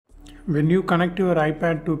When you connect your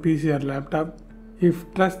iPad to PC or laptop,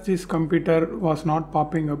 if trust this computer was not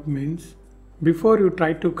popping up means, before you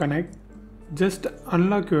try to connect, just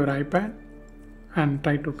unlock your iPad and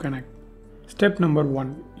try to connect. Step number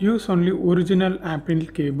 1. Use only original Apple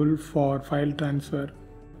cable for file transfer.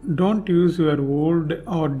 Don't use your old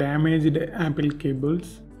or damaged Apple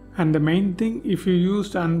cables. And the main thing, if you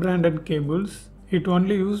used unbranded cables, it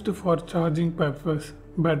only used for charging purpose,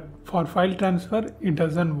 but for file transfer it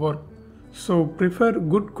doesn't work. So prefer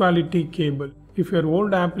good quality cable. If your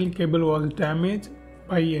old Apple cable was damaged,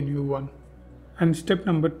 buy a new one. And step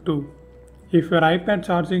number 2. If your iPad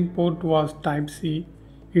charging port was Type-C,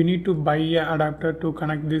 you need to buy an adapter to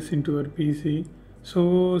connect this into your PC.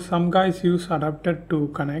 So some guys use adapter to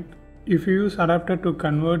connect. If you use adapter to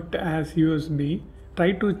convert as USB,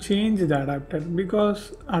 try to change the adapter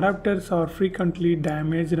because adapters are frequently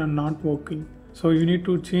damaged and not working. So you need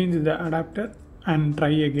to change the adapter and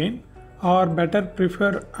try again. Or better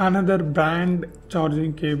prefer another brand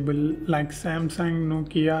charging cable like Samsung,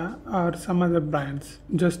 Nokia or some other brands.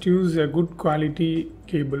 Just use a good quality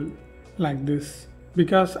cable like this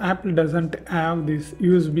because Apple doesn't have this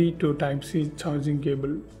USB to Type-C charging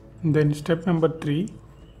cable. Then step number 3.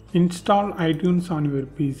 Install iTunes on your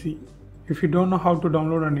PC. If you don't know how to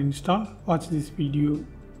download and install, watch this video.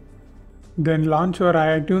 Then launch your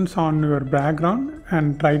iTunes on your background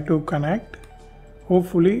and try to connect.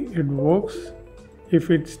 Hopefully it works. If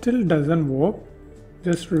it still doesn't work,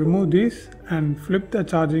 just remove this and flip the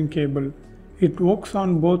charging cable. It works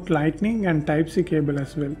on both Lightning and Type-C cable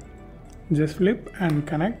as well. Just flip and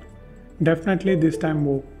connect. Definitely this time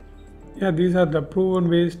work. Yeah, these are the proven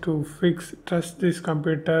ways to fix trust this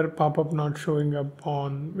computer pop-up not showing up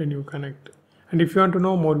on when you connect. And if you want to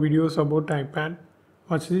know more videos about iPad,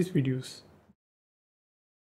 watch these videos.